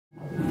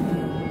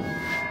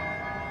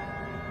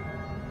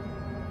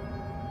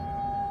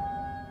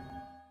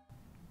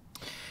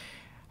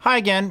Hi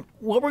again.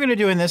 What we're going to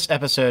do in this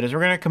episode is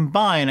we're going to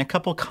combine a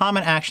couple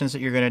common actions that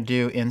you're going to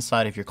do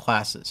inside of your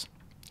classes.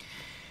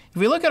 If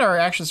we look at our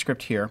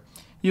ActionScript here,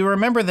 you'll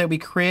remember that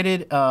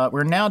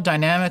we're now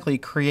dynamically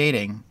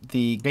creating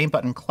the game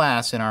button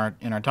class in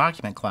our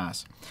document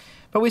class,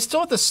 but we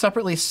still have to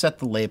separately set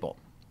the label.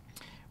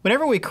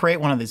 Whenever we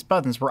create one of these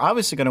buttons, we're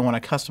obviously going to want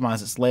to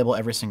customize its label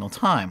every single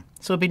time.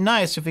 So it'd be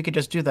nice if we could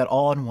just do that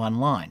all in one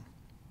line.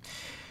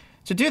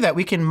 To do that,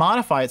 we can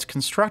modify its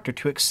constructor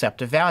to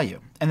accept a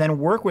value, and then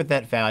work with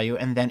that value,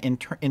 and then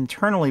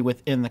internally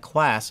within the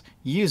class,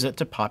 use it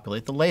to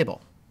populate the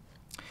label.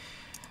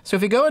 So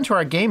if we go into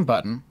our game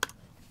button,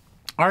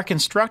 our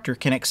constructor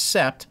can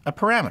accept a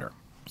parameter.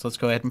 So let's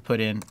go ahead and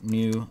put in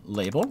new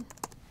label.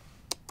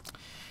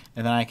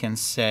 And then I can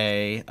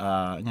say,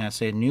 I'm going to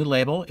say new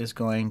label is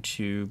going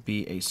to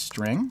be a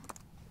string.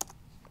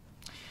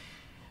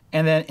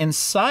 And then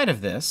inside of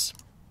this,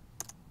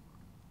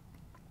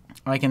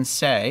 I can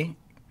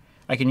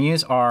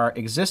use our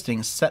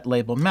existing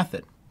setLabel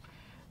method.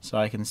 So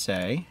I can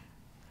say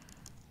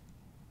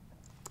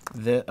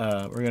that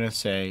we're going to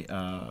say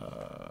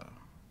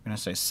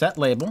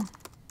setLabel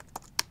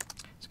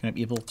is going to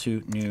be equal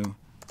to new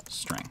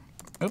string.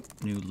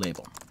 New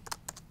label.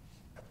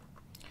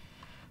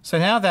 So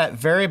now that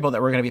variable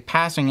that we're going to be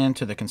passing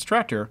into the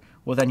constructor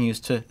will then use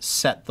to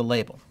set the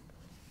label.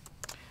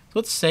 So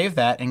let's save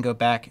that and go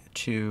back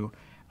to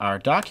our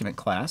document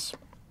class.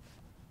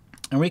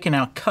 And we can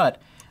now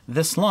cut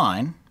this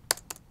line.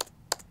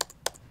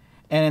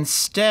 And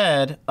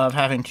instead of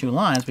having two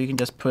lines, we can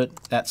just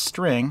put that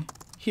string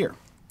here.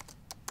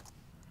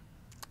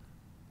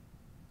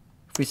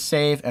 If we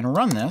save and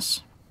run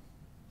this,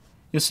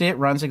 you'll see it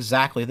runs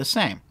exactly the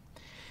same.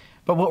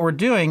 But what we're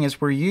doing is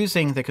we're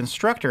using the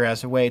constructor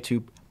as a way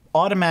to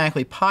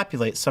automatically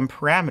populate some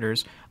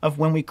parameters of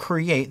when we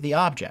create the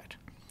object.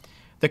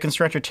 The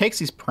constructor takes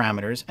these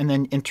parameters and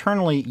then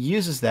internally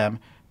uses them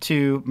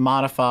to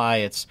modify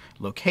its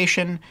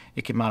location.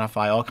 It can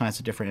modify all kinds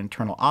of different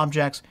internal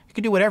objects. You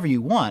can do whatever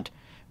you want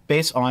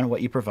based on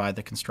what you provide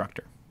the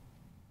constructor.